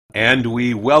And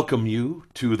we welcome you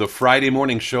to the Friday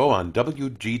morning show on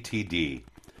WGTD.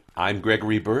 I'm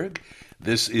Gregory Berg.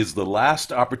 This is the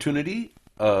last opportunity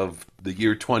of the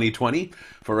year 2020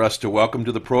 for us to welcome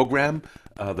to the program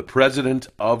the president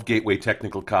of Gateway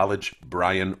Technical College,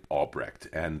 Brian Albrecht.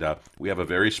 And we have a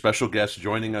very special guest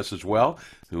joining us as well,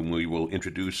 whom we will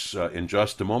introduce in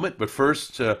just a moment. But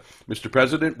first, Mr.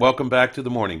 President, welcome back to the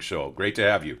morning show. Great to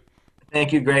have you.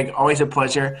 Thank you, Greg. Always a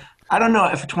pleasure. I don't know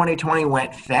if 2020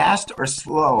 went fast or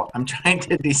slow. I'm trying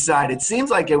to decide. It seems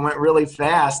like it went really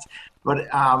fast,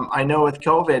 but I know with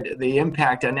COVID, the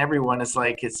impact on everyone is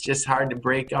like it's just hard to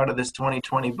break out of this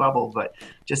 2020 bubble. But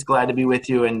just glad to be with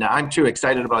you, and I'm too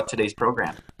excited about today's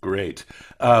program. Great.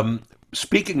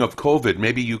 Speaking of COVID,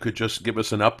 maybe you could just give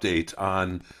us an update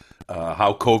on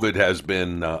how COVID has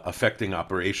been affecting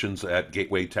operations at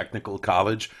Gateway Technical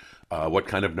College. What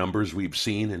kind of numbers we've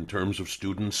seen in terms of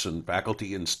students and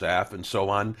faculty and staff and so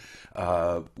on.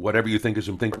 Whatever you think is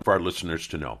important for our listeners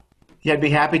to know. Yeah, I'd be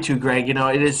happy to, Greg. You know,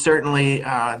 it is certainly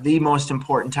the most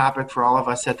important topic for all of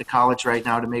us at the college right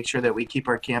now to make sure that we keep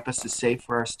our campuses safe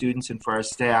for our students and for our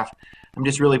staff. I'm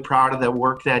just really proud of the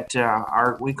work that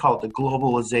we call it the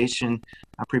Globalization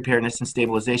Preparedness and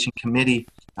Stabilization Committee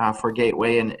for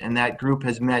Gateway, and that group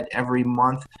has met every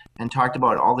month and talked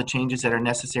about all the changes that are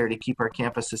necessary to keep our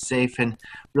campuses safe, and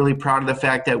really proud of the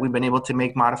fact that we've been able to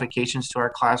make modifications to our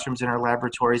classrooms and our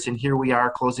laboratories, and here we are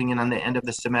closing in on the end of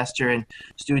the semester, and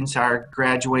students are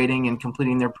graduating and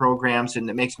completing their programs, and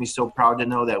it makes me so proud to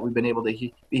know that we've been able to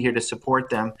be here to support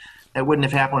them. That wouldn't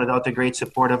have happened without the great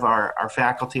support of our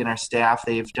faculty and our staff.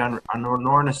 They've done an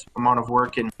enormous amount of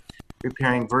work in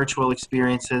preparing virtual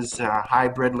experiences,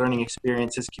 hybrid learning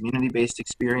experiences, community-based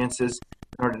experiences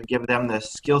in order to give them the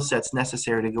skill sets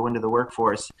necessary to go into the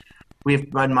workforce. We've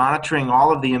been monitoring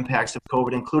all of the impacts of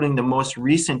COVID, including the most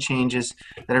recent changes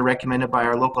that are recommended by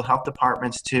our local health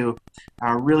departments to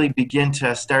really begin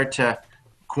to start to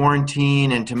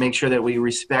quarantine and to make sure that we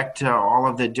respect all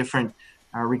of the different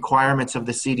requirements of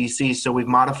the CDC. So we've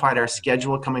modified our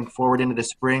schedule coming forward into the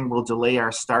spring. We'll delay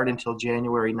our start until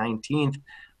January 19th,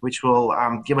 which will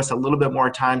give us a little bit more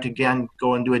time to, again,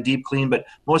 go and do a deep clean, but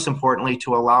most importantly,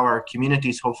 to allow our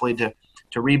communities hopefully to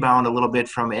rebound a little bit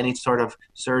from any sort of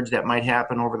surge that might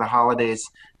happen over the holidays.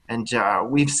 And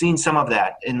we've seen some of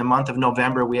that. In the month of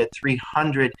November, we had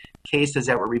 300 cases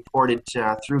that were reported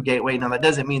through Gateway. Now, that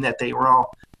doesn't mean that they were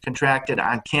all contracted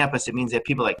on campus. It means that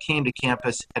people that came to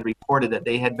campus had reported that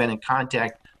they had been in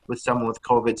contact with someone with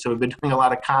COVID. So we've been doing a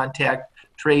lot of contact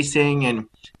tracing and,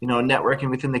 networking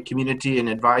within the community and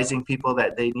advising people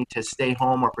that they need to stay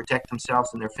home or protect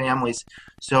themselves and their families.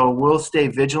 So we'll stay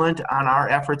vigilant on our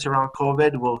efforts around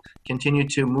COVID. We'll continue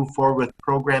to move forward with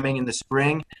programming in the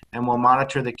spring, and we'll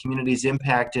monitor the community's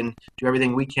impact and do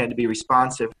everything we can to be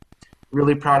responsive.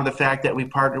 Really proud of the fact that we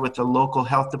partnered with the local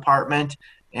health department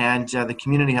and the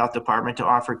community health department to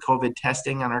offer COVID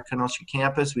testing on our Kenosha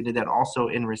campus. We did that also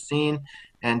in Racine,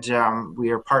 and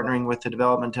we are partnering with the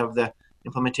development of the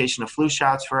implementation of flu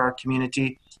shots for our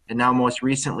community. And now most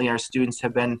recently, our students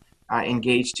have been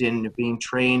engaged in being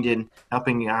trained in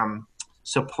helping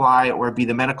supply or be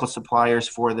the medical suppliers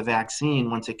for the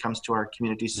vaccine once it comes to our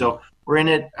community. So we're in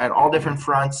it at all different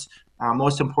fronts.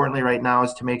 Most importantly right now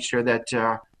is to make sure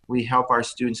that we help our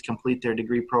students complete their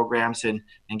degree programs and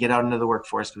get out into the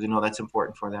workforce, because we know that's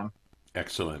important for them.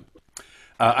 Excellent.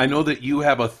 I know that you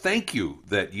have a thank you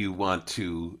that you want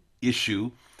to issue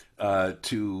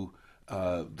to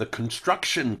the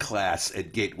construction class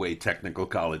at Gateway Technical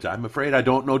College. I'm afraid I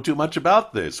don't know too much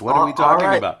about this. What are we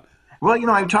talking about? Well,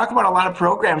 I talk about a lot of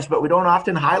programs, but we don't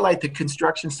often highlight the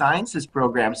construction sciences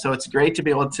program. So it's great to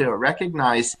be able to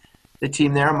recognize the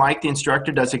team there. Mike, the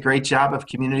instructor, does a great job of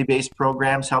community-based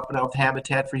programs, helping out with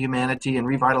Habitat for Humanity and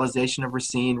revitalization of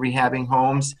Racine, rehabbing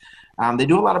homes. They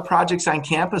do a lot of projects on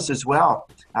campus as well.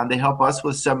 They help us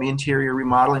with some interior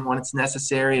remodeling when it's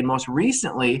necessary. And most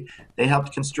recently, they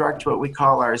helped construct what we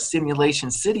call our simulation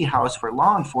city house for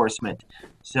law enforcement.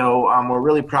 So we're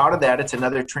really proud of that. It's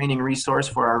another training resource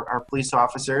for our police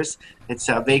officers. It's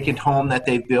a vacant home that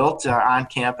they've built on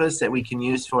campus that we can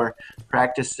use for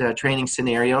practice training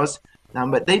scenarios.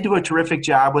 But they do a terrific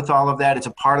job with all of that. It's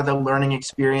a part of the learning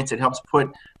experience. It helps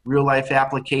put real-life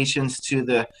applications to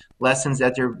the lessons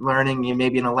that they're learning,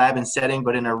 maybe in a lab and setting,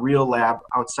 but in a real lab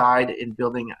outside in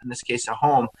building, in this case, a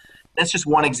home. That's just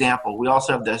one example. We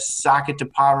also have the Sock It to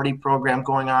Poverty program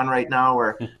going on right now,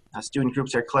 where student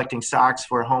groups are collecting socks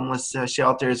for homeless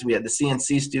shelters. We had the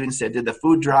CNC students that did the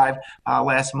food drive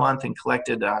last month and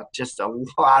collected just a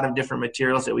lot of different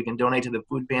materials that we can donate to the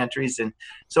food pantries. And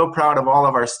so proud of all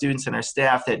of our students and our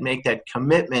staff that make that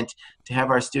commitment to have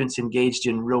our students engaged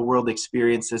in real-world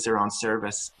experiences around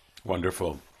service.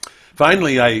 Wonderful.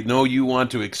 Finally, I know you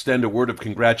want to extend a word of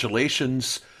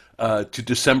congratulations to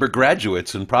December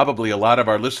graduates, and probably a lot of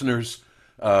our listeners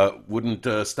wouldn't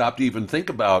stop to even think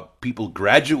about people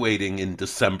graduating in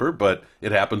December, but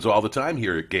it happens all the time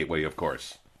here at Gateway, of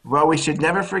course. Well, we should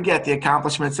never forget the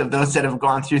accomplishments of those that have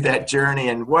gone through that journey.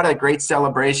 And what a great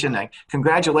celebration. And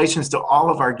congratulations to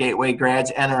all of our Gateway grads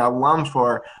and our alum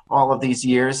for all of these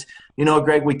years. You know,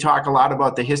 Greg, we talk a lot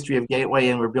about the history of Gateway,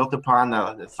 and we're built upon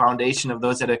the foundation of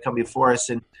those that have come before us.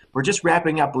 And we're just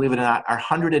wrapping up, believe it or not, our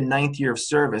 109th year of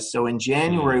service. So in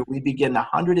January, we begin the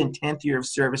 110th year of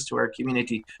service to our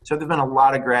community. So there have been a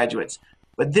lot of graduates.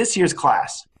 But this year's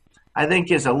class, I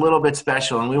think, is a little bit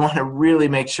special. And we want to really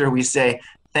make sure we say,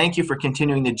 thank you for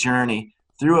continuing the journey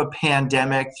through a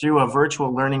pandemic, through a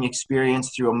virtual learning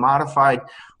experience, through a modified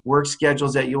work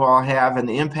schedules that you all have and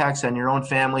the impacts on your own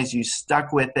families. You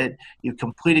stuck with it. You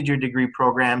completed your degree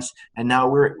programs. And now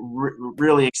we're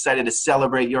really excited to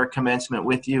celebrate your commencement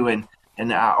with you and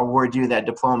award you that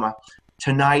diploma.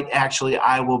 Tonight, actually,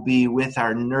 I will be with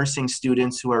our nursing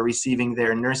students who are receiving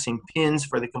their nursing pins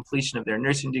for the completion of their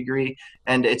nursing degree.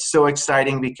 And it's so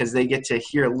exciting because they get to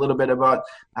hear a little bit about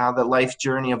the life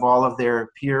journey of all of their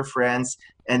peer friends.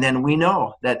 And then we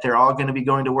know that they're all going to be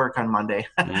going to work on Monday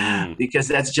because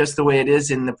that's just the way it is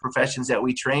in the professions that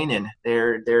we train in.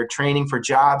 They're training for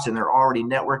jobs, and they're already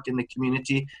networked in the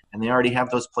community, and they already have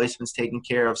those placements taken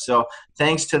care of. So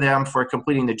thanks to them for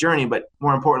completing the journey, but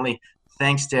more importantly,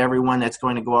 thanks to everyone that's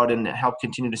going to go out and help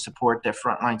continue to support the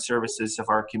frontline services of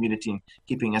our community and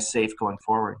keeping us safe going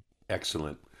forward.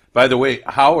 Excellent. By the way,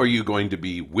 how are you going to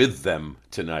be with them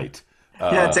tonight?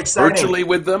 Yeah, it's exciting. Virtually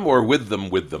with them or with them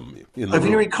in the If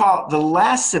you recall, the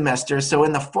last semester, so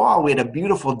in the fall, we had a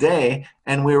beautiful day,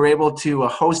 and we were able to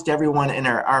host everyone in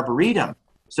our arboretum.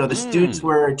 So the students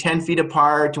were 10 feet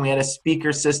apart, and we had a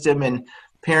speaker system, and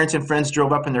parents and friends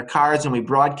drove up in their cars, and we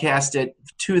broadcast it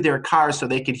to their cars so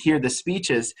they could hear the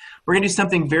speeches. We're going to do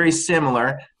something very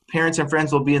similar. Parents and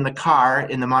friends will be in the car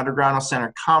in the Montegrano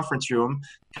Center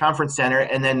conference center,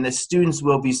 and then the students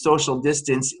will be social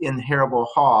distance in Haribo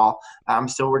Hall.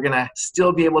 So we're going to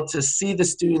still be able to see the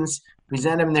students,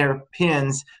 present them their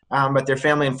pins, but their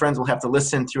family and friends will have to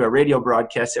listen through a radio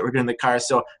broadcast that we're doing in the car.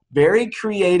 So very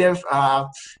creative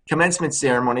commencement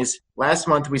ceremonies. Last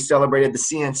month we celebrated the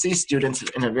CNC students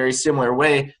in a very similar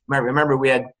way. Remember we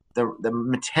had the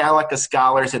Metallica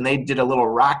scholars, and they did a little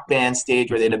rock band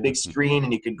stage where they had a big screen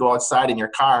and you could go outside in your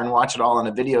car and watch it all on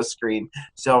a video screen.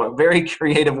 So a very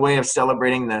creative way of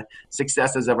celebrating the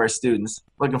successes of our students.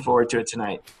 Looking forward to it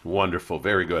tonight. Wonderful.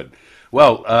 Very good.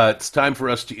 Well, it's time for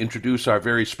us to introduce our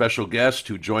very special guest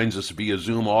who joins us via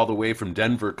Zoom all the way from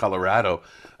Denver, Colorado.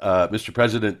 Mr.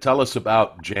 President, tell us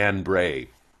about Jan Bray.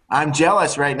 I'm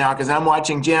jealous right now because I'm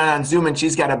watching Jan on Zoom, and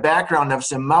she's got a background of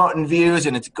some mountain views,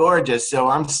 and it's gorgeous. So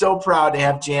I'm so proud to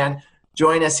have Jan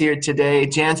join us here today.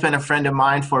 Jan's been a friend of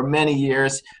mine for many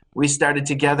years. We started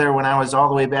together when I was all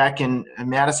the way back in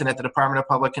Madison at the Department of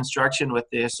Public Instruction with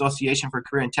the Association for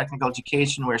Career and Technical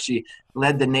Education, where she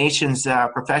led the nation's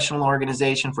professional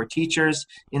organization for teachers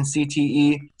in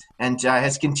CTE, and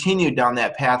has continued down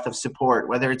that path of support,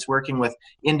 whether it's working with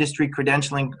industry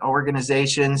credentialing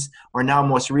organizations, or now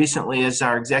most recently as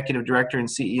our executive director and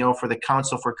CEO for the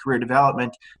Council for Career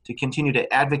Development, to continue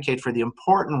to advocate for the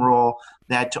important role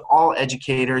that all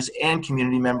educators and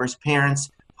community members, parents,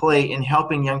 play in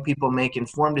helping young people make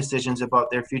informed decisions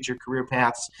about their future career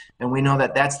paths. And we know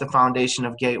that that's the foundation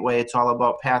of Gateway. It's all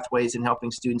about pathways and helping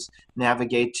students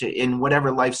navigate in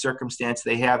whatever life circumstance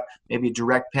they have, maybe a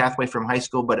direct pathway from high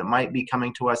school, but it might be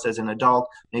coming to us as an adult,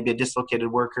 maybe a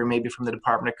dislocated worker, maybe from the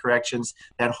Department of Corrections,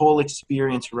 that whole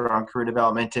experience around career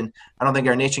development. And I don't think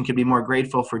our nation could be more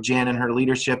grateful for Jan and her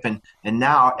leadership and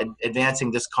now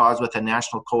advancing this cause with a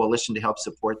national coalition to help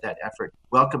support that effort.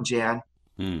 Welcome, Jan.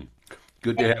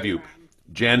 Good to have you.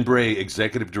 Jan Bray,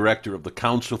 Executive Director of the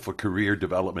Council for Career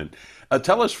Development.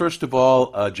 Tell us, first of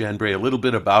all, Jan Bray, a little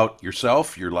bit about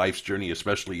yourself, your life's journey,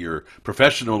 especially your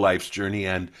professional life's journey,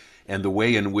 and the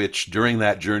way in which, during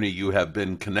that journey, you have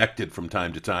been connected from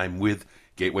time to time with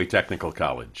Gateway Technical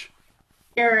College.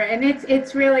 Sure, and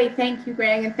it's really, thank you,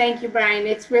 Greg, and thank you, Brian.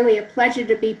 It's really a pleasure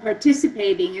to be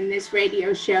participating in this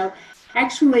radio show.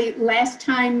 Actually, last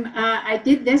time I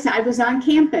did this, I was on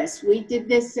campus. We did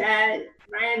this a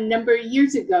number of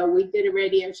years ago. We did a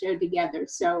radio show together.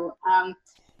 So,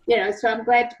 so I'm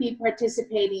glad to be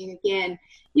participating again.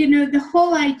 You know, the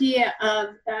whole idea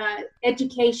of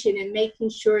education and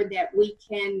making sure that we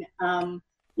can,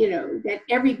 that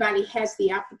everybody has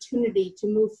the opportunity to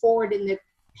move forward in the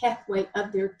pathway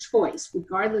of their choice,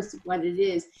 regardless of what it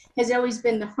is, has always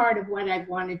been the heart of what I've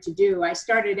wanted to do. I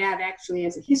started out actually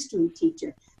as a history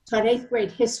teacher, taught 8th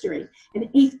grade history. And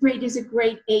 8th grade is a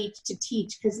great age to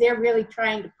teach because they're really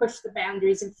trying to push the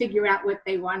boundaries and figure out what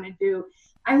they want to do.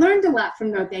 I learned a lot from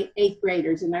those 8th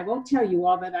graders, and I won't tell you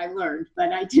all that I learned,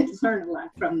 but I did learn a lot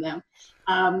from them.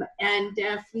 From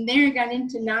there, I got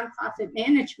into nonprofit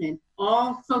management,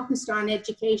 all focused on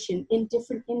education in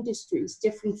different industries,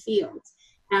 different fields.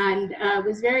 And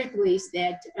was very pleased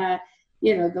that,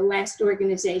 the last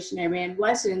organization I ran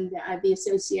was in the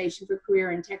Association for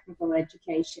Career and Technical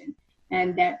Education.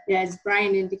 And that, as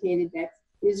Brian indicated, that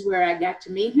is where I got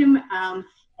to meet him.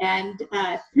 And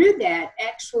through that,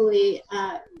 actually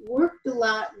worked a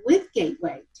lot with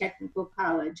Gateway Technical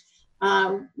College.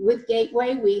 With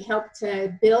Gateway, we helped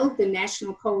to build the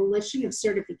National Coalition of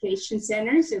Certification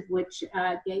Centers, of which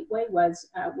Gateway was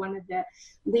one of the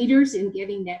leaders in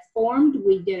getting that formed.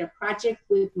 We did a project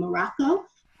with Morocco,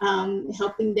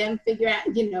 helping them figure out,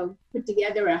 put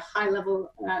together a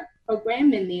high-level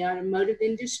program in the automotive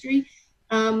industry.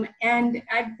 And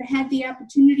I've had the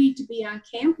opportunity to be on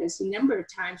campus a number of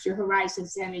times, your Horizon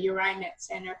Center, your IMET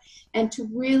Center, and to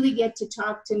really get to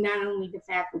talk to not only the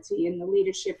faculty and the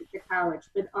leadership at the college,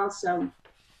 but also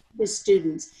the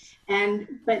students.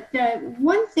 But the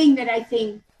one thing that I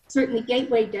think certainly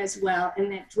Gateway does well,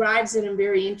 and that drives it I'm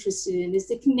very interested in, is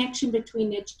the connection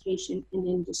between education and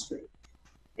industry.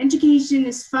 Education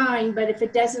is fine, but if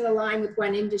it doesn't align with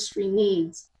what industry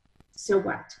needs, so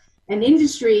what? An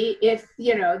industry, if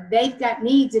they've got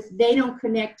needs, if they don't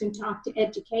connect and talk to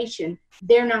education,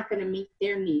 they're not going to meet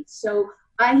their needs. So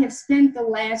I have spent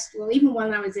even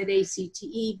when I was at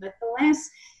ACTE, but the last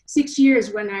 6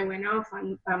 years when I went off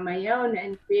on my own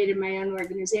and created my own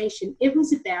organization, it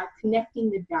was about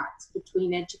connecting the dots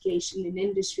between education and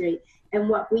industry. And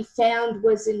what we found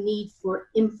was a need for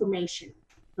information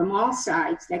from all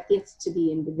sides that gets to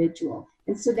the individual.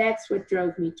 And so that's what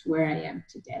drove me to where I am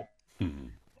today. Mm-hmm.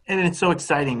 And it's so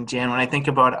exciting, Jan, when I think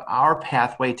about our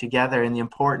pathway together and the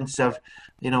importance of,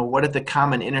 what are the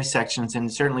common intersections,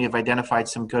 and certainly have identified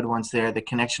some good ones there, the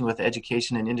connection with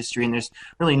education and industry. And there's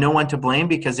really no one to blame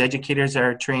because educators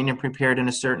are trained and prepared in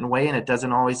a certain way, and it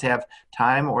doesn't always have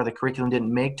time, or the curriculum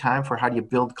didn't make time for how do you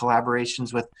build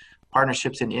collaborations with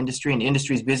partnerships in industry, and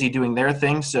industry is busy doing their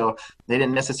thing, so they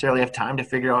didn't necessarily have time to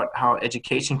figure out how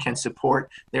education can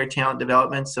support their talent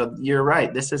development. So you're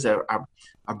right, this is a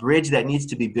bridge that needs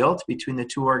to be built between the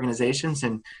two organizations,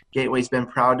 and Gateway's been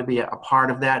proud to be a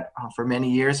part of that for many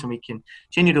years, and we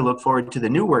continue to look forward to the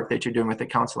new work that you're doing with the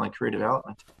Council on Career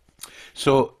Development.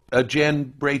 So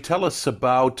Jan Bray, tell us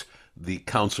about the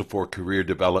Council for Career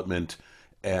Development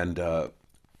and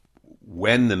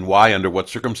when and why, under what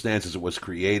circumstances it was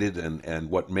created, and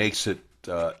what makes it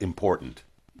important.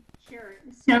 Sure.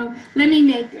 So let me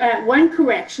make one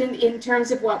correction in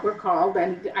terms of what we're called,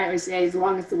 and I would say as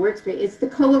long as the word's fit, it's the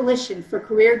Coalition for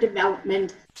Career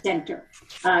Development Center.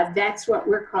 That's what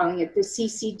we're calling it, the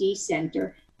CCD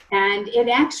Center. And it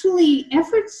actually,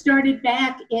 efforts started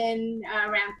back in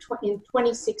in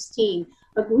 2016.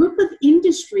 A group of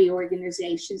industry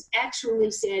organizations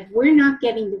actually said, we're not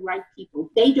getting the right people.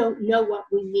 They don't know what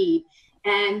we need,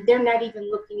 and they're not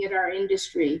even looking at our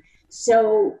industry.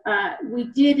 So we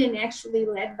did, and actually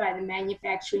led by the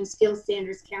Manufacturing Skills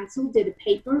Standards Council, did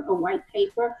a white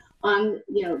paper on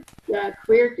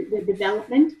career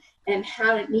development and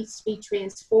how it needs to be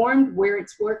transformed, where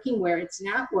it's working, where it's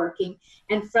not working.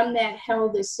 And from that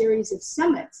held a series of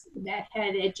summits that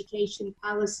had education,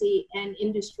 policy, and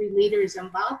industry leaders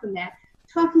involved in that,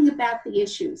 talking about the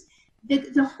issues.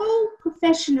 The whole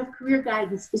profession of career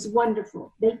guidance is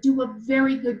wonderful. They do a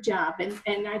very good job,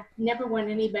 and I never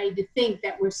want anybody to think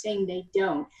that we're saying they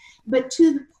don't. But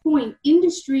to the point,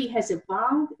 industry has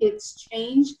evolved, it's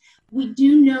changed. We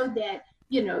do know that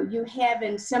you have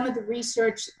in some of the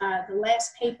research, the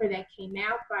last paper that came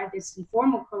out by this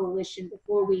informal coalition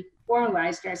before we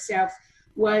formalized ourselves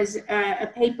was a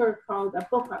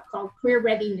book called Career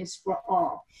Readiness for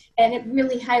All. And it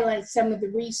really highlights some of the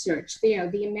research, the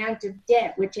amount of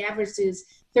debt, which averages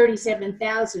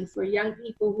 $37,000 for young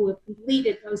people who have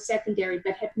completed post-secondary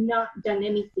but have not done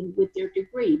anything with their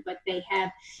degree, but they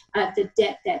have the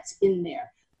debt that's in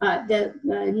there.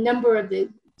 The number of the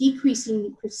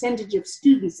decreasing percentage of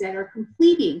students that are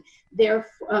completing their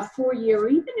 4-year or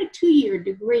even a 2-year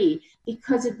degree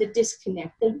because of the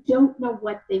disconnect. They don't know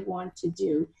what they want to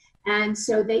do. And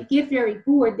so they get very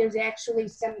bored. There's actually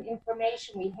some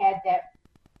information we had that,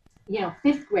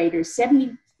 fifth graders,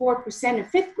 74% of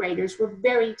fifth graders were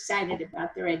very excited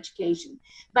about their education.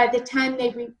 By the time they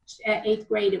reached 8th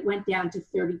grade, it went down to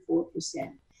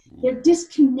 34%. they're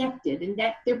disconnected, and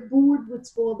that they're bored with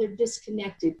school, they're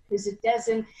disconnected because it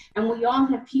doesn't, and we all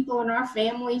have people in our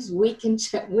families, we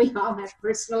all have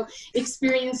personal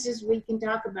experiences, we can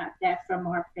talk about that from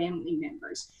our family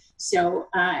members. So,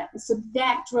 so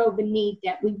that drove a need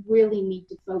that we really need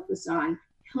to focus on,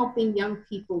 helping young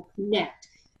people connect,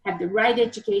 have the right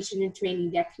education and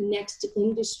training that connects to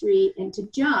industry and to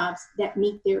jobs that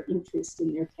meet their interests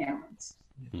and their talents.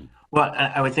 Well,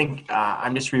 I would think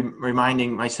I'm just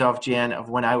reminding myself, Jan, of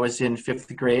when I was in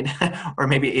 5th grade or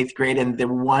maybe 8th grade, and the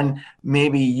one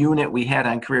maybe unit we had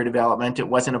on career development, it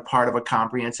wasn't a part of a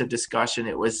comprehensive discussion.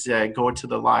 It was go to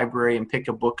the library and pick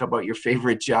a book about your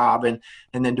favorite job and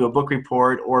then do a book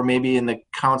report, or maybe in the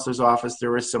counselor's office there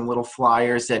were some little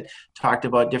flyers that talked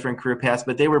about different career paths,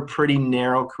 but they were pretty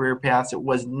narrow career paths. It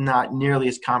was not nearly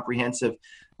as comprehensive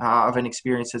of an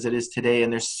experience as it is today.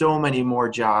 And there's so many more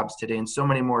jobs today and so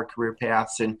many more career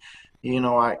paths. And, you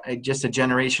know, I just a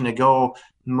generation ago,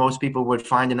 most people would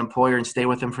find an employer and stay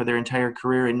with them for their entire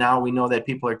career. And now we know that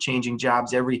people are changing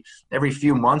jobs every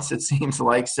few months, it seems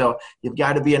like. So you've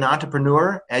got to be an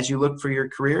entrepreneur as you look for your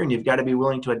career, and you've got to be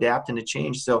willing to adapt and to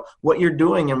change. So what you're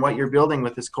doing and what you're building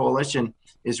with this coalition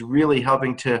is really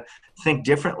helping to think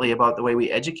differently about the way we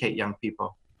educate young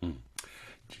people.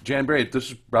 Jan Bray,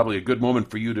 this is probably a good moment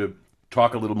for you to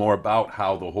talk a little more about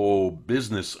how the whole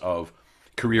business of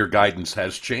career guidance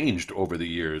has changed over the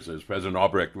years. As President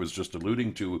Albrecht was just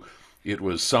alluding to, it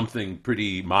was something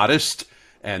pretty modest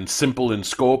and simple in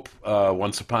scope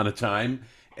once upon a time,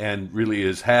 and really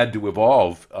has had to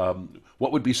evolve.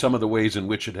 What would be some of the ways in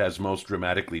which it has most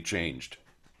dramatically changed?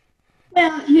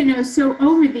 Well, you know, so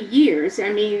over the years,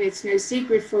 I mean, it's no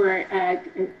secret for a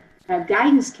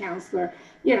guidance counselor,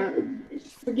 you know,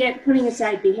 forget putting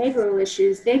aside behavioral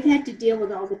issues, they've had to deal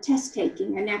with all the test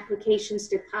taking and applications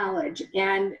to college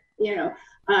and, you know,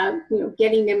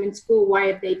 getting them in school. Why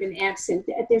have they been absent?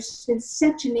 There's been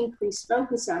such an increased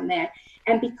focus on that.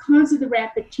 And because of the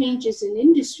rapid changes in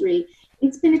industry,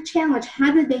 it's been a challenge.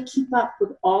 How do they keep up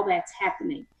with all that's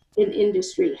happening in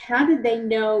industry? How do they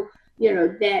know, you know,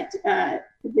 that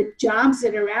the jobs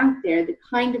that are out there, the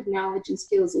kind of knowledge and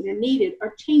skills that are needed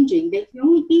are changing. They can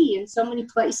only be in so many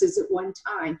places at one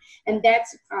time, and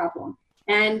that's a problem.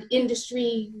 And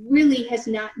industry really has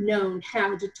not known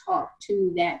how to talk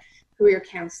to that career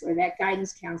counselor, that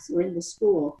guidance counselor in the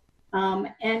school.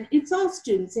 And it's all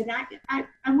students. And I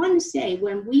want to say,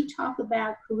 when we talk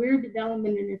about career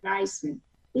development and advisement,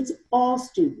 it's all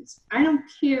students. I don't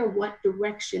care what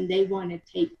direction they want to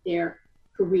take their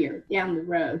career down the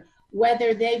road,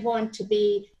 whether they want to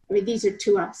be, I mean, these are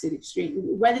two opposite extremes,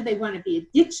 whether they want to be a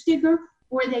ditch digger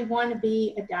or they want to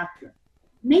be a doctor.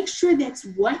 Make sure that's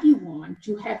what you want.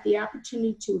 You have the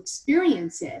opportunity to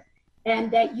experience it,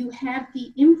 and that you have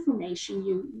the information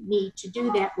you need to do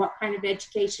that. What kind of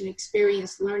education,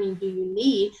 experience, learning do you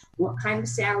need? What kind of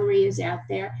salary is out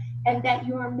there? And that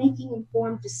you are making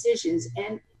informed decisions.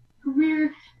 And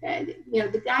career,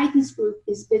 the guidance group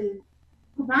has been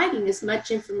providing as much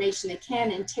information they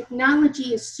can, and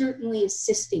technology is certainly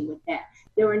assisting with that.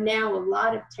 There are now a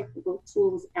lot of technical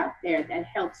tools out there that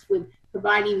helps with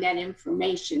providing that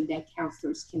information that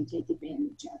counselors can take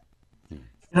advantage of. You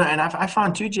know, and I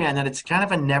found too, Jan, that it's kind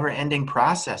of a never-ending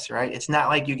process, right? It's not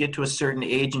like you get to a certain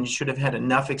age and you should have had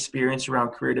enough experience around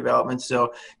career development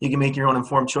so you can make your own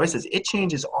informed choices. It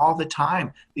changes all the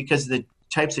time because the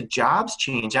types of jobs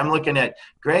change. I'm looking at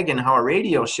Greg and how a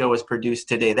radio show is produced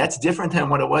today. That's different than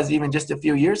what it was even just a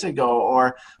few years ago.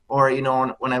 Or you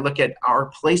know, when I look at our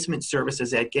placement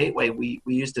services at Gateway, we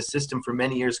used a system for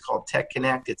many years called Tech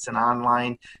Connect. It's an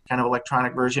online kind of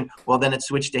electronic version. Well, then it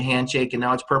switched to Handshake, and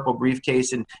now it's Purple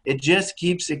Briefcase, and it just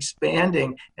keeps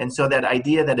expanding. And so that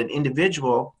idea that an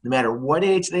individual, no matter what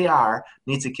age they are,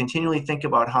 needs to continually think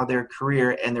about how their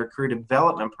career and their career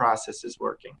development process is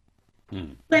working.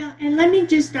 Well, and let me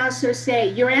just also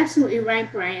say, you're absolutely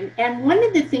right, Brian. And one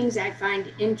of the things I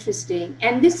find interesting,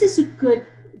 and this is a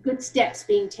good steps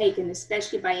being taken,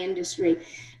 especially by industry,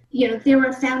 you know, there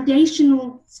are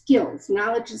foundational skills,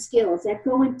 knowledge and skills that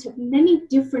go into many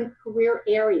different career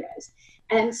areas.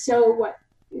 And so what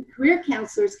career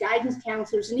counselors, guidance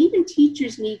counselors, and even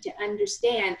teachers need to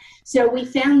understand. So we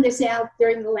found this out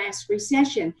during the last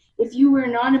recession. If you were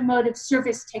an automotive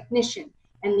service technician,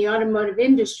 and the automotive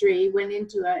industry went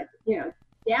into a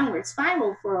downward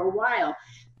spiral for a while,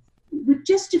 with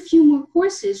just a few more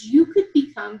courses, you could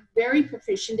become very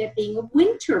proficient at being a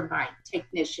wind turbine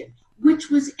technician,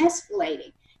 which was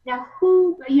escalating. Now,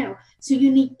 who, so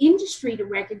you need industry to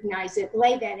recognize it,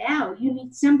 lay that out. You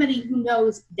need somebody who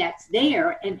knows that's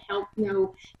there and help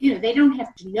know, they don't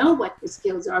have to know what the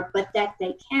skills are, but that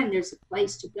they can. There's a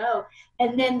place to go.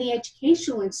 And then the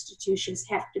educational institutions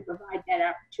have to provide that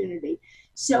opportunity.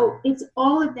 So it's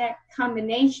all of that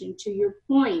combination, to your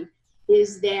point,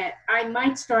 is that I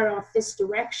might start off this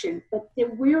direction, but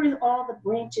where are all the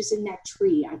branches in that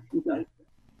tree I can go?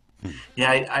 Yeah,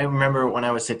 I remember when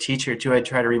I was a teacher too, I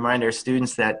try to remind our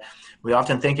students that we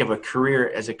often think of a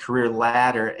career as a career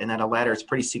ladder, and that a ladder is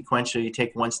pretty sequential. You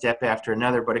take one step after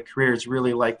another, but a career is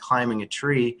really like climbing a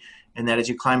tree, and that as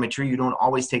you climb a tree, you don't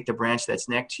always take the branch that's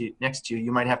next to you.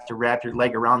 You might have to wrap your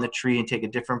leg around the tree and take a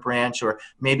different branch, or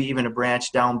maybe even a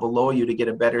branch down below you to get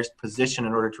a better position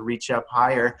in order to reach up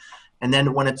higher. And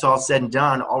then when it's all said and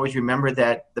done, always remember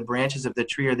that the branches of the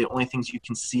tree are the only things you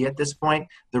can see at this point.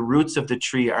 The roots of the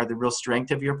tree are the real strength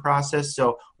of your process.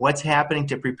 So what's happening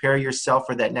to prepare yourself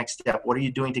for that next step? What are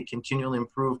you doing to continually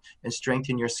improve and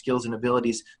strengthen your skills and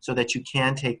abilities so that you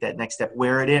can take that next step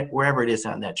wherever it is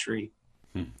on that tree?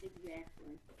 Exactly.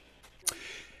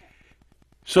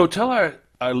 So tell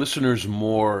our listeners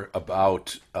more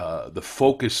about the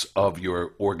focus of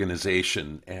your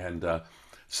organization and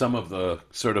some of the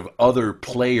sort of other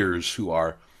players who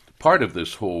are part of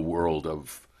this whole world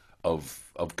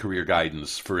of career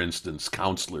guidance, for instance,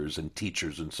 counselors and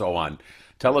teachers and so on.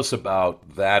 Tell us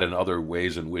about that and other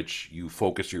ways in which you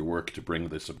focus your work to bring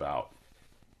this about.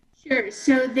 Sure.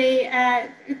 So the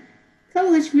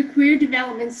Coalition for Career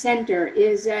Development Center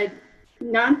is a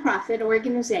nonprofit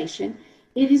organization.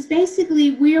 It is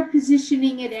basically, we are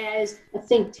positioning it as a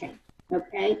think tank,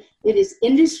 okay? It is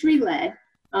industry-led.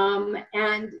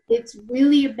 And it's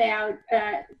really about,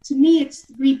 to me, it's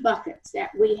three buckets that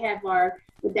we have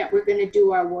that we're going to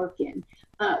do our work in.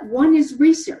 One is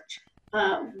research.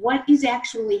 What is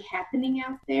actually happening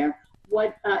out there?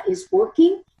 What is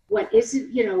working? What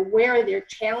isn't, where are there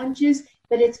challenges?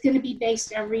 But it's going to be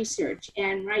based on research.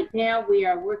 And right now we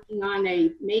are working on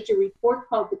a major report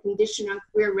called the Condition on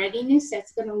Career Readiness.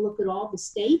 That's going to look at all the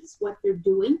states, what they're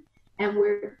doing, and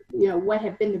what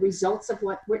have been the results of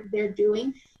what they're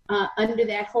doing. Under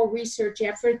that whole research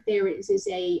effort, there is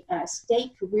a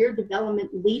state career development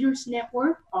leaders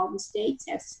network. All the states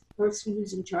have a person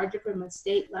who's in charge of from a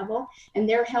state level, and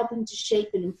they're helping to shape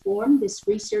and inform this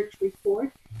research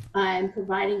report and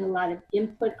providing a lot of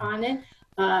input on it.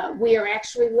 We are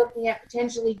actually looking at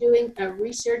potentially doing a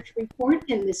research report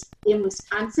in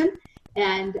Wisconsin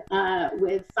and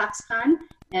with Foxconn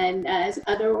and as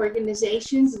other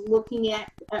organizations looking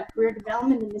at career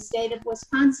development in the state of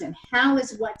Wisconsin. How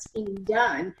is what's being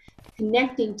done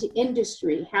connecting to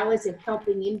industry? How is it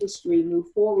helping industry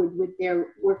move forward with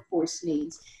their workforce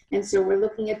needs? And so we're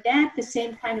looking at that, the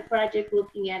same kind of project,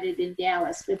 looking at it in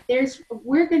Dallas. But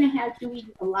we're going to have doing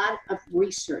a lot of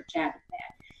research out of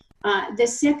that. The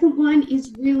second one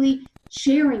is really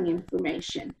sharing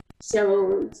information.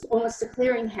 So it's almost a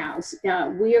clearinghouse.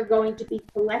 We are going to be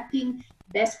collecting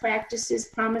best practices,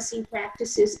 promising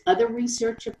practices, other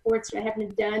research reports that have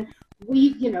been done.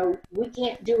 We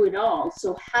can't do it all.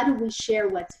 So how do we share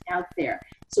what's out there?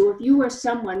 So if you are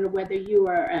someone, whether you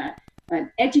are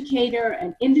an educator,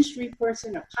 an industry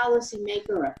person, a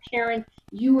policymaker, a parent,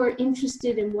 you are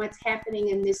interested in what's happening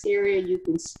in this area, you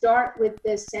can start with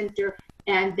this center,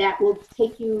 and that will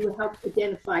help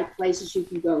identify places you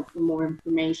can go for more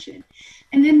information.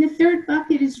 And then the third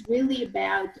bucket is really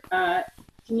about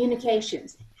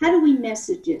communications. How do we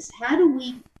message this? How do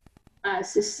we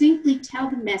succinctly tell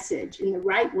the message in the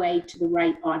right way to the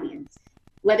right audience?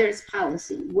 Whether it's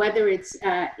policy, whether it's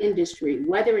industry,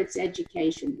 whether it's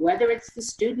education, whether it's the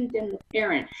student and the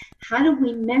parent, how do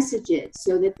we message it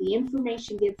so that the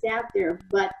information gets out there,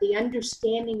 but the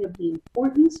understanding of the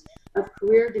importance of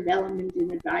career development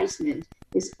and advisement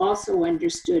is also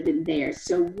understood in there.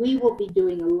 So we will be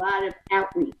doing a lot of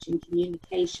outreach and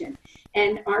communication.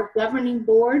 And our governing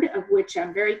board, of which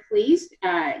I'm very pleased,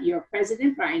 your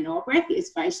president, Brian Albrecht,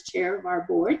 is vice chair of our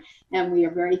board, and we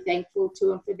are very thankful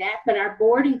to him for that. But our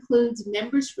board includes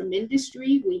members from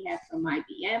industry. We have from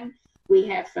IBM, we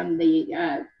have from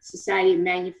the Society of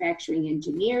Manufacturing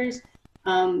Engineers,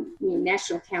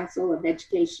 National Council of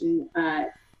Education,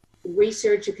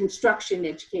 Research and Construction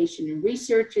Education and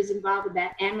Research is involved with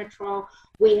that, Amatrol.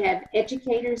 We have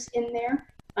educators in there,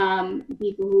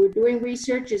 people who are doing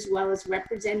research as well as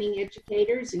representing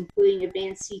educators, including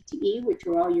Advanced CTE, which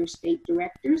are all your state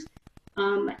directors.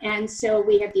 And so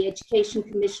we have the Education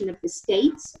Commission of the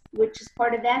states, which is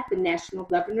part of that. The National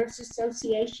Governors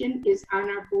Association is on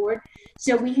our board.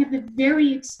 So we have a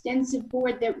very extensive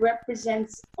board that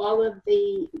represents all of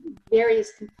the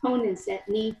various components that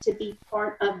need to be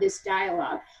part of this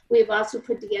dialogue. We have also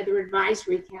put together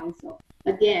advisory council,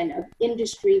 again, of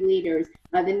industry leaders.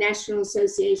 The National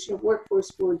Association of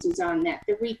Workforce Boards is on that,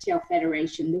 the Retail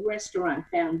Federation, the Restaurant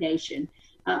Foundation,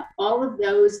 all of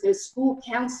those, the School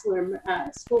Counselor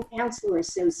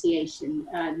Association,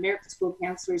 American School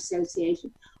Counselor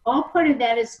Association, all part of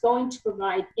that is going to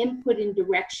provide input and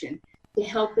direction to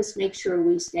help us make sure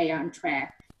we stay on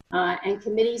track. And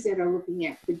committees that are looking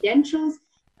at credentials,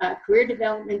 career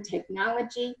development,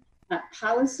 technology,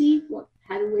 policy, what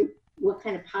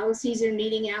kind of policies are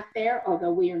needing out there,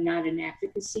 although we are not an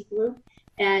advocacy group,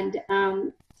 and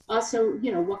also,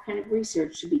 what kind of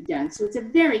research should be done. So it's a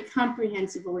very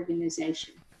comprehensive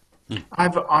organization.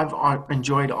 I've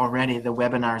enjoyed already the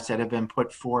webinars that have been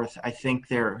put forth. I think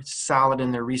they're solid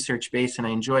in their research base, and I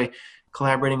enjoy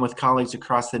collaborating with colleagues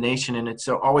across the nation. And it's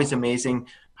always amazing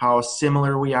how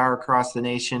similar we are across the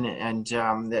nation, and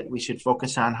that we should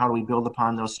focus on how do we build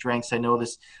upon those strengths. I know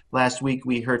this last week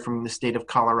we heard from the state of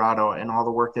Colorado and all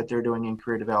the work that they're doing in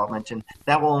career development, and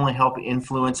that will only help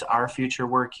influence our future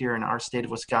work here in our state of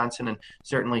Wisconsin, and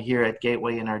certainly here at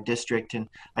Gateway in our district. And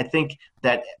I think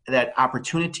that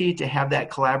opportunity to have that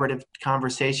collaborative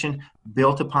conversation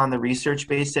built upon the research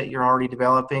base that you're already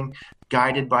developing,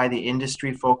 guided by the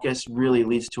industry focus, really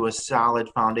leads to a solid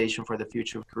foundation for the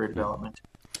future of career development.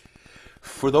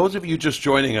 For those of you just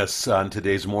joining us on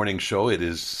today's morning show, it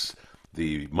is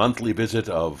the monthly visit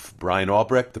of Brian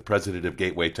Albrecht, the president of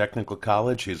Gateway Technical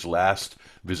College, his last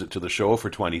visit to the show for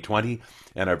 2020,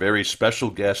 and our very special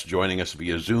guest joining us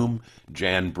via Zoom,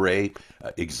 Jan Bray,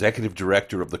 executive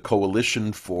director of the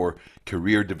Coalition for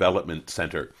Career Development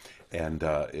Center. And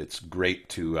it's great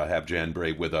to have Jan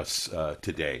Bray with us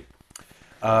today.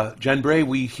 Jan Bray,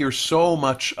 we hear so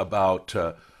much about,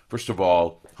 first of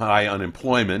all, high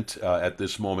unemployment at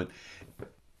this moment,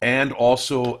 and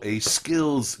also a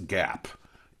skills gap.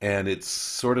 And it's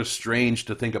sort of strange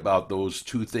to think about those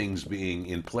two things being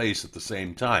in place at the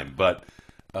same time, but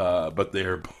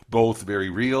they're both very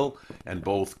real and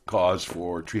both cause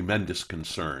for tremendous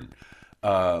concern.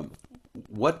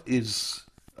 What is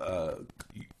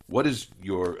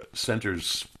your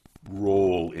center's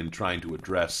role in trying to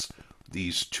address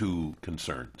these two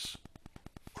concerns?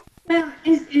 Well,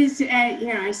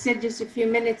 I said just a few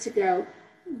minutes ago,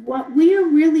 what we are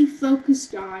really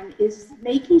focused on is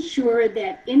making sure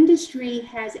that industry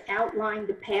has outlined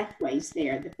the pathways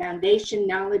there, the foundation,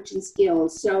 knowledge, and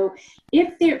skills. So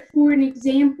if there, for an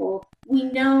example, we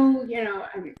know,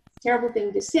 terrible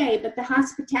thing to say, but the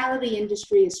hospitality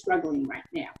industry is struggling right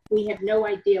now. We have no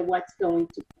idea what's going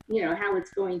to, how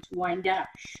it's going to wind up.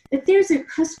 But there's a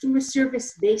customer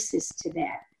service basis to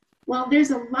that. Well, there's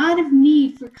a lot of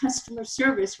need for customer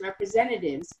service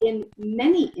representatives in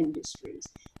many industries.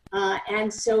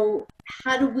 And so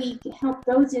how do we help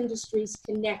those industries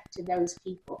connect to those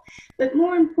people? But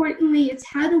more importantly, it's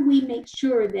how do we make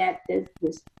sure that the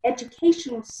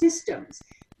educational systems,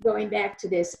 going back to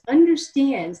this,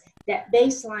 understands that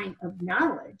baseline of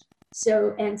knowledge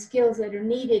and skills that are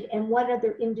needed and what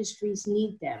other industries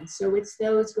need them. So it's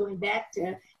those, going back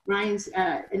to Ryan's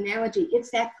analogy, it's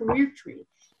that career tree.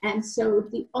 And so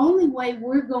the only way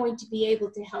we're going to be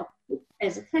able to help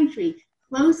as a country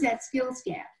close that skills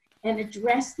gap and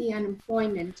address the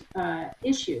unemployment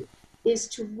issue is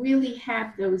to really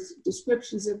have those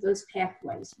descriptions of those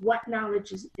pathways, what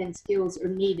knowledge and skills are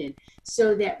needed,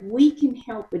 so that we can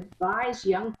help advise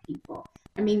young people.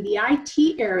 I mean, the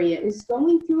IT area is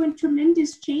going through a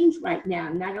tremendous change right now,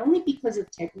 not only because of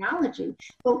technology,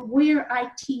 but where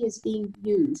IT is being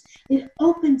used. It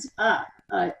opens up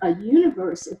a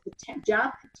universe of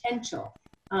job potential.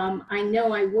 I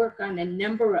know I work on a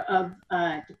number of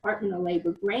Department of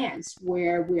Labor grants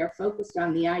where we are focused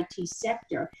on the IT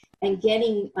sector and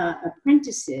getting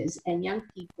apprentices and young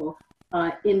people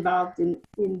involved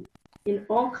in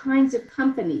all kinds of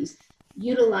companies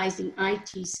utilizing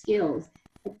IT skills.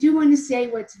 I do want to say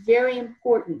what's very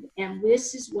important, and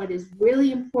this is what is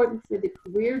really important for the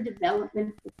career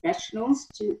development professionals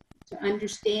to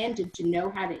understand and to know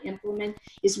how to implement,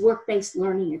 is work-based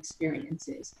learning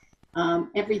experiences.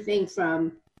 Everything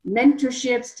from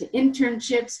mentorships to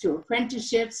internships to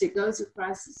apprenticeships. It goes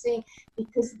across the scene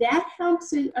because that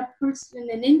helps a person,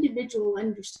 an individual,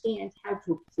 understand how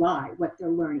to apply what they're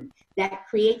learning. That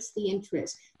creates the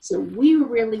interest. So we were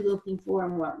really looking for,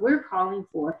 and what we're calling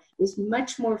for, is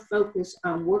much more focus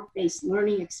on work-based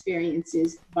learning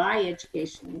experiences by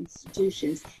educational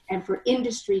institutions, and for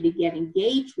industry to get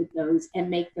engaged with those and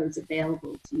make those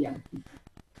available to young people.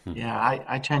 Yeah,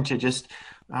 I tend to just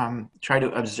try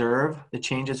to observe the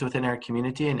changes within our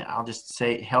community, and I'll just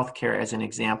say healthcare as an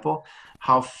example,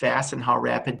 how fast and how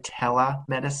rapid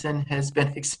telemedicine has been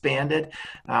expanded.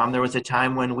 There was a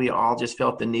time when we all just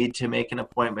felt the need to make an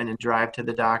appointment and drive to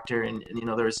the doctor, and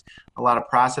there was a lot of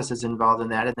processes involved in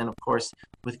that. And then, of course,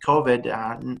 with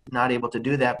COVID, not able to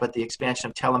do that, but the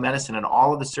expansion of telemedicine and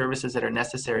all of the services that are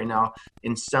necessary now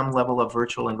in some level of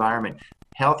virtual environment.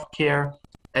 Healthcare,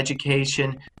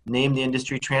 education, name the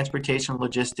industry, transportation,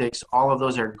 logistics, all of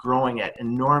those are growing at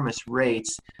enormous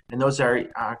rates. And those are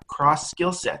cross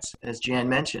skill sets, as Jan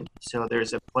mentioned. So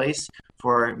there's a place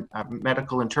for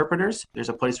medical interpreters. There's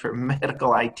a place for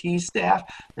medical IT staff.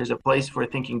 There's a place for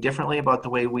thinking differently about the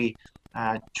way we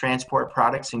transport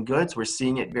products and goods. We're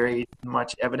seeing it very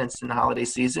much evidenced in the holiday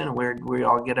season, where we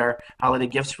all get our holiday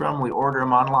gifts from. We order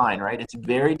them online, right? It's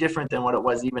very different than what it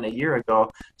was even a year ago.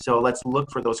 So let's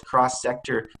look for those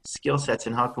cross-sector skill sets,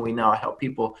 and how can we now help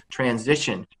people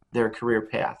transition their career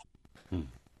path.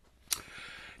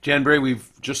 Jan Bray,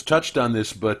 we've just touched on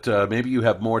this, but maybe you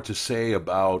have more to say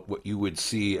about what you would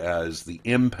see as the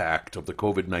impact of the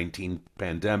COVID-19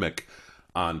 pandemic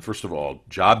on, first of all,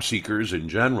 job seekers in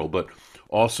general, but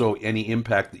also any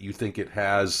impact that you think it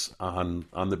has on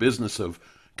the business of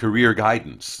career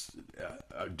guidance.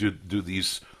 Do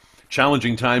these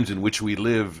challenging times in which we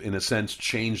live, in a sense,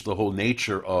 change the whole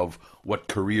nature of what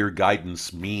career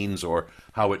guidance means or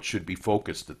how it should be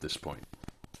focused at this point?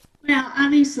 Well,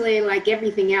 obviously, like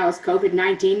everything else,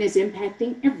 COVID-19 is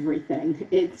impacting everything.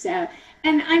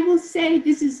 And I will say,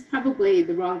 this is probably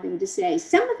the wrong thing to say,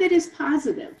 some of it is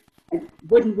positive. I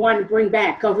wouldn't want to bring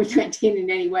back COVID-19 in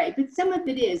any way, but some of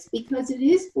it is, because it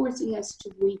is forcing us to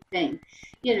rethink.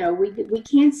 We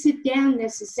can't sit down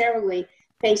necessarily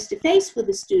face-to-face with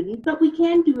a student, but we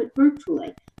can do it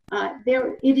virtually.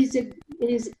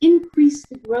 It has increased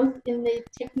the growth in the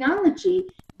technology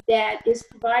that is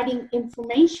providing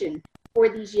information for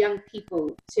these young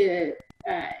people to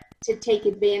take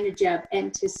advantage of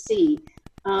and to see,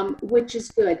 which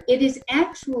is good. It is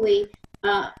actually,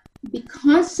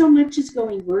 because so much is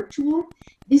going virtual,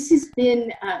 this has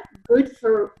been good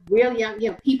for real young,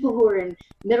 people who are in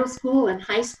middle school and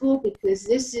high school, because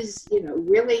this is,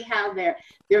 really how they're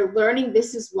learning.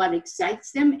 This is what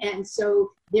excites them. And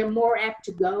so they're more apt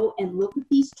to go and look at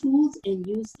these tools and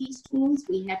use these tools.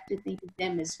 We have to think of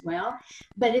them as well.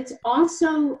 But it's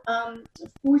also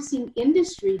forcing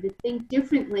industry to think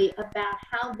differently about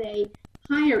how they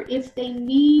hire. If they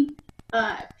need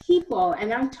people,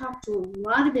 and I've talked to a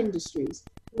lot of industries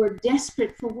who are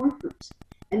desperate for workers,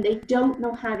 and they don't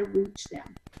know how to reach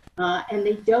them. And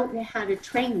they don't know how to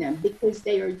train them, because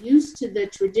they are used to the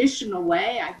traditional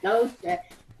way. I go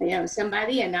to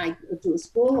somebody, and I go to a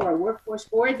school or a workforce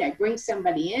board, I bring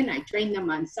somebody in, I train them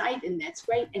on site, and that's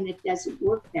great, and it doesn't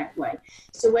work that way.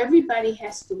 So everybody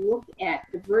has to look at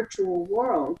the virtual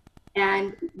world,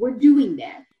 and we're doing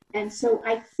that. And so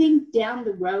I think down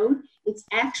the road, it's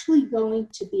actually going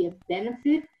to be a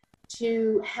benefit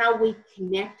to how we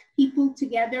connect people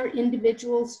together,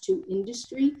 individuals to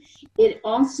industry. It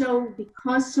also,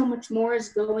 because so much more is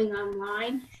going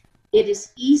online, it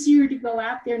is easier to go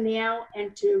out there now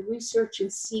and to research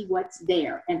and see what's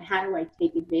there and how do I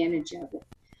take advantage of it.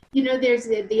 There's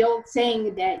the old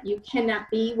saying that you cannot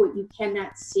be what you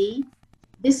cannot see.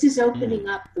 This is opening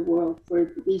up the world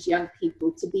for these young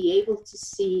people to be able to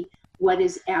see what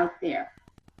is out there.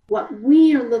 What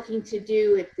we are looking to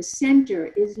do at the center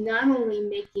is not only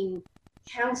making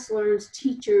counselors,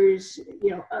 teachers,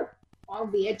 all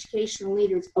the educational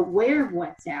leaders aware of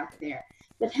what's out there,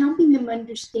 but helping them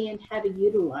understand how to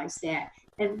utilize that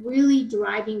and really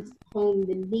driving home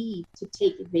the need to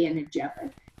take advantage of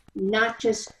it. Not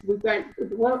just,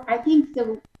 I think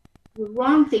the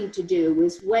wrong thing to do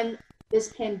is, when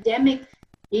this pandemic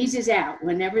eases out,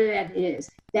 whenever that is,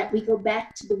 that we go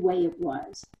back to the way it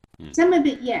was. Some of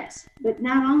it, yes, but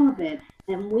not all of it.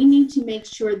 And we need to make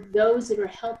sure those that are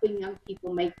helping young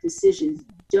people make decisions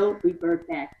don't revert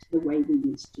back to the way we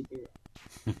used to do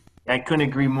it. I couldn't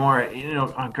agree more.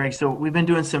 Greg, so we've been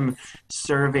doing some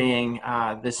surveying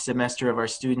this semester of our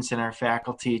students and our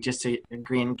faculty, just to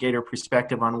gain a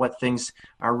perspective on what things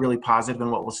are really positive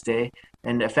and what will stay.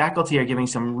 And the faculty are giving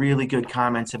some really good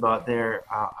comments about their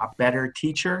a better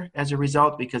teacher as a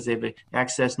result, because they've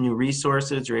accessed new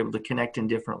resources, are able to connect in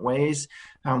different ways.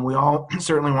 We all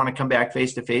certainly want to come back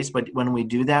face to face, but when we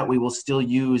do that, we will still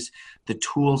use the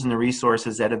tools and the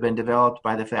resources that have been developed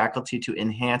by the faculty to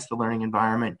enhance the learning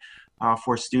environment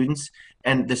for students.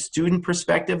 And the student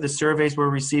perspective, the surveys we're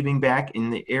receiving back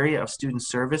in the area of student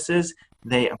services,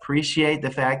 they appreciate the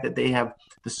fact that they have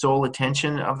the sole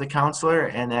attention of the counselor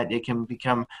and that it can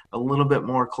become a little bit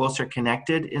more closer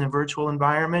connected in a virtual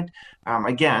environment.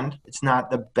 Again, it's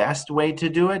not the best way to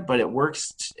do it, but it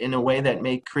works in a way that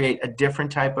may create a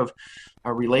different type of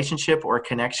a relationship or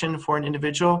connection for an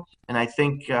individual. And I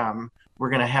think we're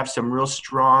going to have some real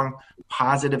strong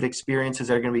positive experiences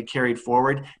that are going to be carried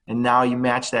forward. And now you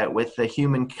match that with the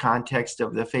human context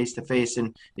of the face-to-face,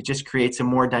 and it just creates a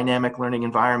more dynamic learning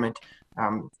environment.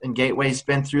 And Gateway's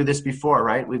been through this before,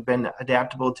 right? We've been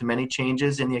adaptable to many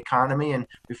changes in the economy, and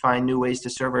we find new ways to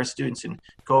serve our students. And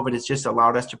COVID has just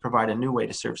allowed us to provide a new way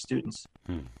to serve students.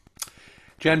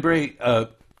 Jan Bray,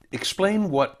 explain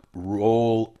what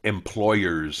role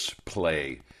employers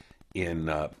play in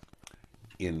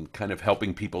kind of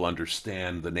helping people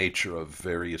understand the nature of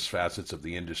various facets of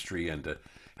the industry and to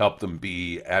help them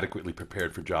be adequately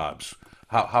prepared for jobs.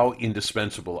 How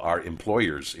indispensable are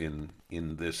employers in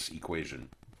this equation?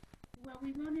 Well,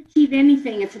 we won't achieve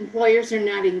anything if employers are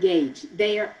not engaged.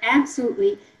 They are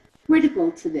absolutely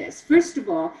critical to this. First of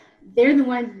all, they're the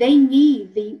ones, they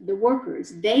need the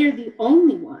workers. They are the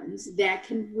only ones that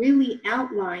can really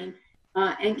outline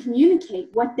and communicate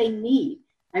what they need.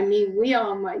 I mean, we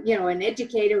all might, an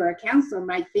educator or a counselor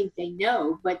might think they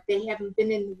know, but they haven't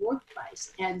been in the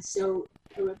workplace. And so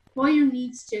an employer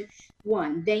needs to,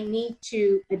 they need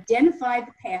to identify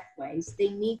the pathways.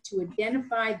 They need to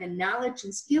identify the knowledge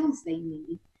and skills they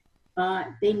need.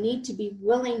 They need to be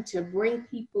willing to bring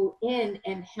people in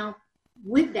and help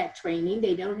with that training.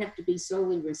 They don't have to be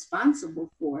solely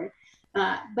responsible for it.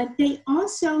 But they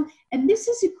also, and this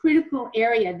is a critical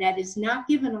area that is not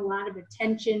given a lot of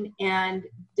attention and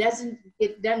doesn't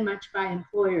get done much by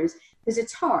employers because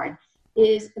it's hard,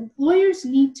 is employers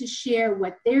need to share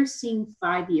what they're seeing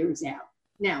 5 years out.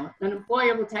 Now, an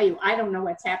employer will tell you, I don't know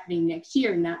what's happening next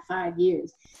year, not 5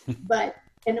 years. But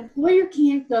an employer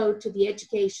can't go to the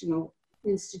educational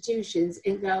institutions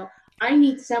and go, I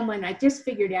need someone, I just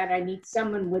figured out I need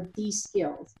someone with these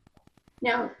skills.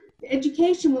 Now,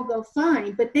 education will go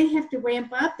fine, but they have to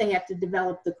ramp up. They have to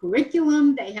develop the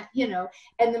curriculum. They have,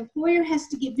 and the employer has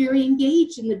to get very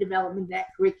engaged in the development of that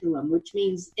curriculum, which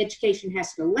means education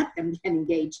has to let them get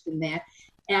engaged in that.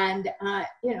 And,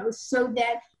 so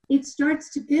that it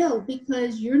starts to build,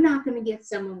 because you're not going to get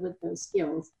someone with those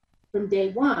skills from day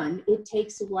one. It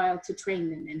takes a while to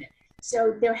train them in it.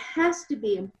 So there has to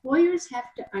be, employers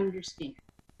have to understand.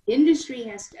 Industry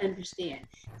has to understand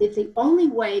that the only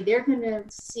way they're going to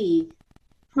see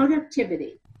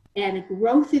productivity and a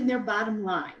growth in their bottom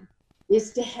line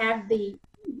is to have the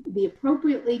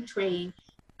appropriately trained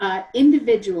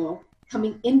individual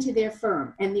coming into their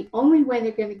firm. And the only way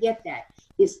they're going to get that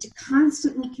is to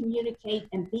constantly communicate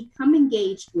and become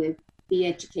engaged with the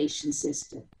education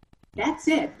system. That's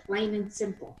it, plain and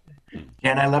simple.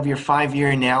 And I love your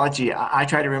 5-year analogy. I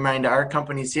try to remind our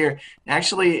companies here,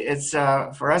 actually, it's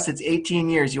for us, it's 18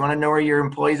 years. You want to know where your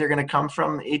employees are going to come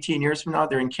from 18 years from now?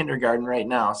 They're in kindergarten right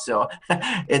now. So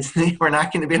we're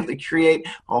not going to be able to create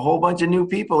a whole bunch of new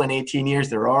people in 18 years.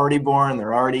 They're already born.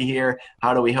 They're already here.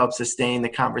 How do we help sustain the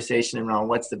conversation around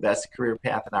what's the best career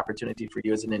path and opportunity for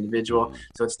you as an individual?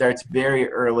 So it starts very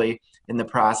early in the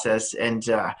process. And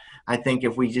I think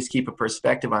if we just keep a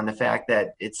perspective on the fact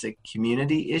that it's a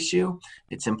community issue,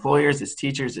 it's employers, it's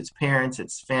teachers, it's parents,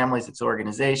 it's families, it's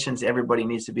organizations, everybody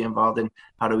needs to be involved in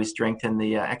how do we strengthen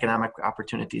the economic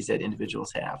opportunities that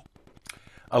individuals have.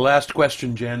 A last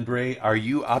question, Jan Bray. Are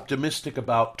you optimistic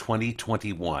about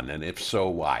 2021? And if so,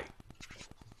 why?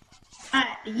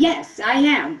 Yes, I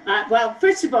am. Well,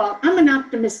 first of all, I'm an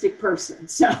optimistic person.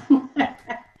 So,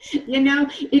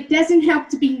 it doesn't help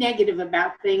to be negative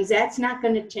about things. That's not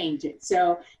going to change it.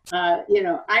 So,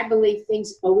 I believe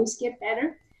things always get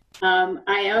better.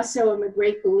 I also am a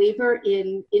great believer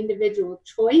in individual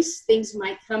choice. Things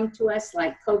might come to us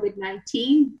like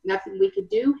COVID-19, nothing we could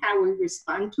do. How we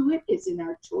respond to it is in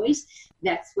our choice.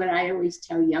 That's what I always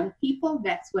tell young people.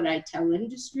 That's what I tell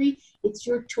industry. It's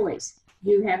your choice.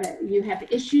 You have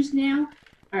issues now,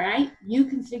 all right? You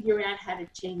can figure out how to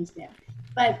change them.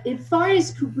 But as far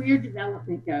as career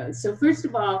development goes, so first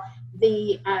of all,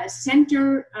 the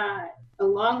center,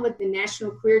 along with the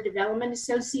National Career Development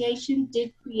Association,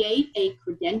 did create a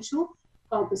credential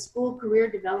called the School Career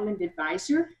Development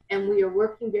Advisor, and we are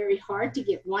working very hard to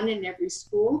get one in every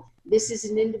school. This is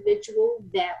an individual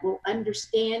that will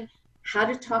understand how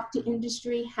to talk to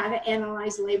industry, how to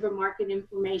analyze labor market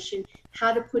information,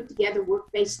 how to put together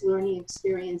work-based learning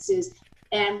experiences.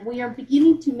 And we are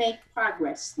beginning to make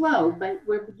progress, slow, but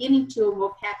we're beginning to, and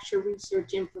we'll capture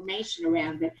research information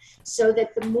around it, so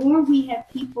that the more we have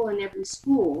people in every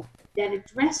school that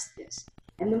address this,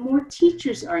 and the more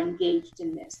teachers are engaged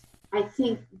in this, I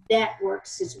think that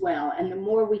works as well. And the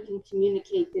more we can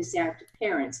communicate this out to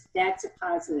parents, that's a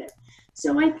positive.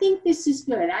 So I think this is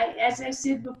good. As I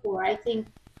said before, I think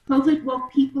COVID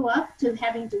woke people up to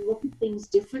having to look at things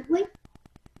differently.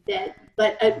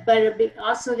 But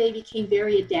also they became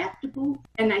very adaptable,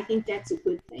 and I think that's a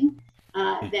good thing.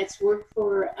 That's worked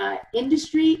for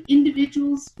industry,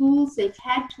 individuals, schools. They've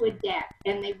had to adapt,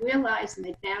 and they realized and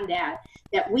they found out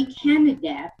that we can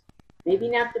adapt. Maybe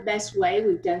not the best way.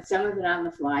 We've done some of it on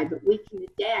the fly, but we can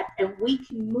adapt, and we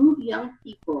can move young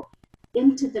people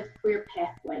into the career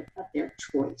pathway of their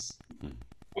choice.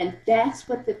 And that's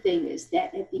what the thing is,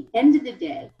 that at the end of the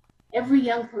day, every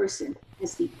young person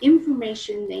has the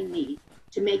information they need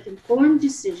to make informed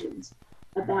decisions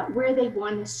about where they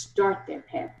want to start their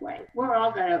pathway. A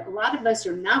lot of us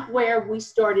are not where we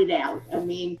started out. I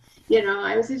mean,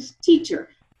 I was a teacher.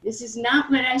 This is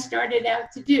not what I started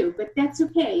out to do, but that's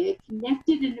okay. It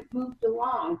connected and it moved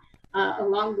along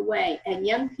the way. And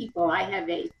young people, I have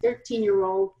a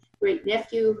 13-year-old great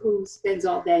nephew who spends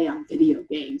all day on video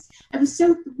games. I was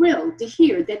so thrilled to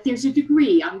hear that there's a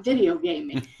degree on video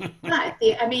gaming. But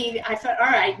I thought, all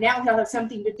right, now he'll have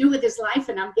something to do with his life,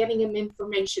 and I'm getting him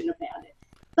information about it.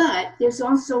 But there's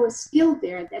also a skill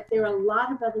there that there are a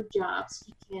lot of other jobs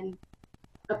he can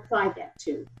apply that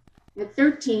to. At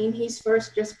 13, he's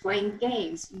first just playing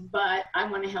games, but I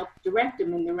want to help direct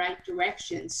him in the right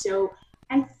direction. So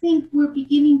I think we're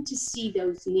beginning to see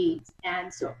those needs.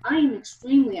 And so I am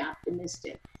extremely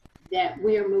optimistic that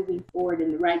we are moving forward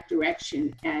in the right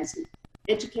direction as an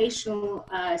educational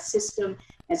system,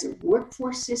 as a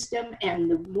workforce system. And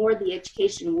the more the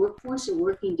education and workforce are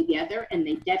working together, and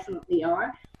they definitely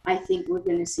are, I think we're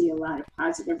going to see a lot of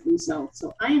positive results.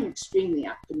 So I am extremely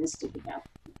optimistic about it.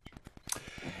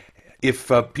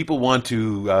 If people want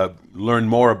to learn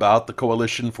more about the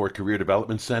Coalition for Career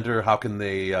Development Center, how can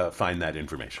they find that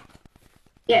information?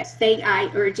 Yes,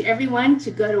 I urge everyone to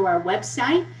go to our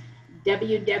website,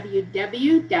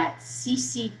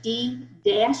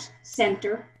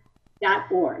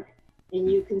 www.ccd-center.org.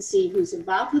 And you can see who's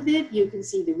involved with it. You can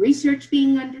see the research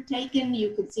being undertaken.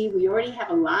 You can see we already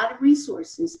have a lot of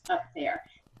resources up there.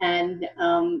 And,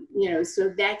 so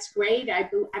that's great.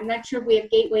 I'm not sure we have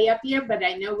Gateway up here, but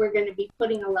I know we're going to be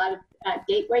putting a lot of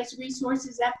Gateway's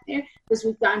resources up there because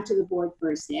we've gone to the board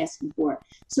first asking for it.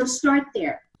 So start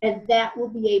there, and that will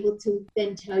be able to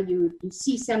then tell you if you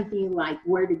see something you like,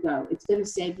 where to go. It's going to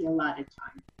save you a lot of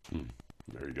time.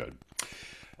 Very good.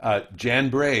 Jan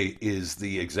Bray is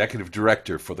the Executive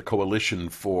Director for the Coalition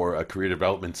for a Career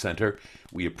Development Center.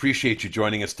 We appreciate you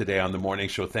joining us today on the morning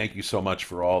show. Thank you so much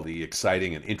for all the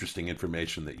exciting and interesting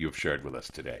information that you have shared with us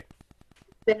today.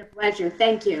 It's been a pleasure.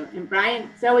 Thank you. And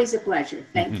Brian, it's always a pleasure.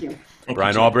 Thank you.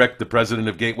 Brian Albrecht, the president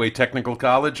of Gateway Technical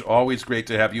College. Always great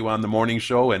to have you on the morning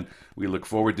show, and we look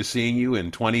forward to seeing you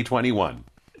in 2021.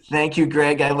 Thank you,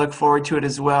 Greg. I look forward to it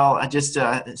as well. I just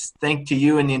thank to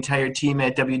you and the entire team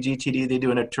at WGTD. They're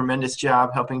doing a tremendous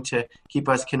job helping to keep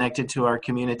us connected to our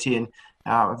community, and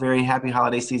a very happy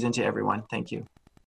holiday season to everyone. Thank you.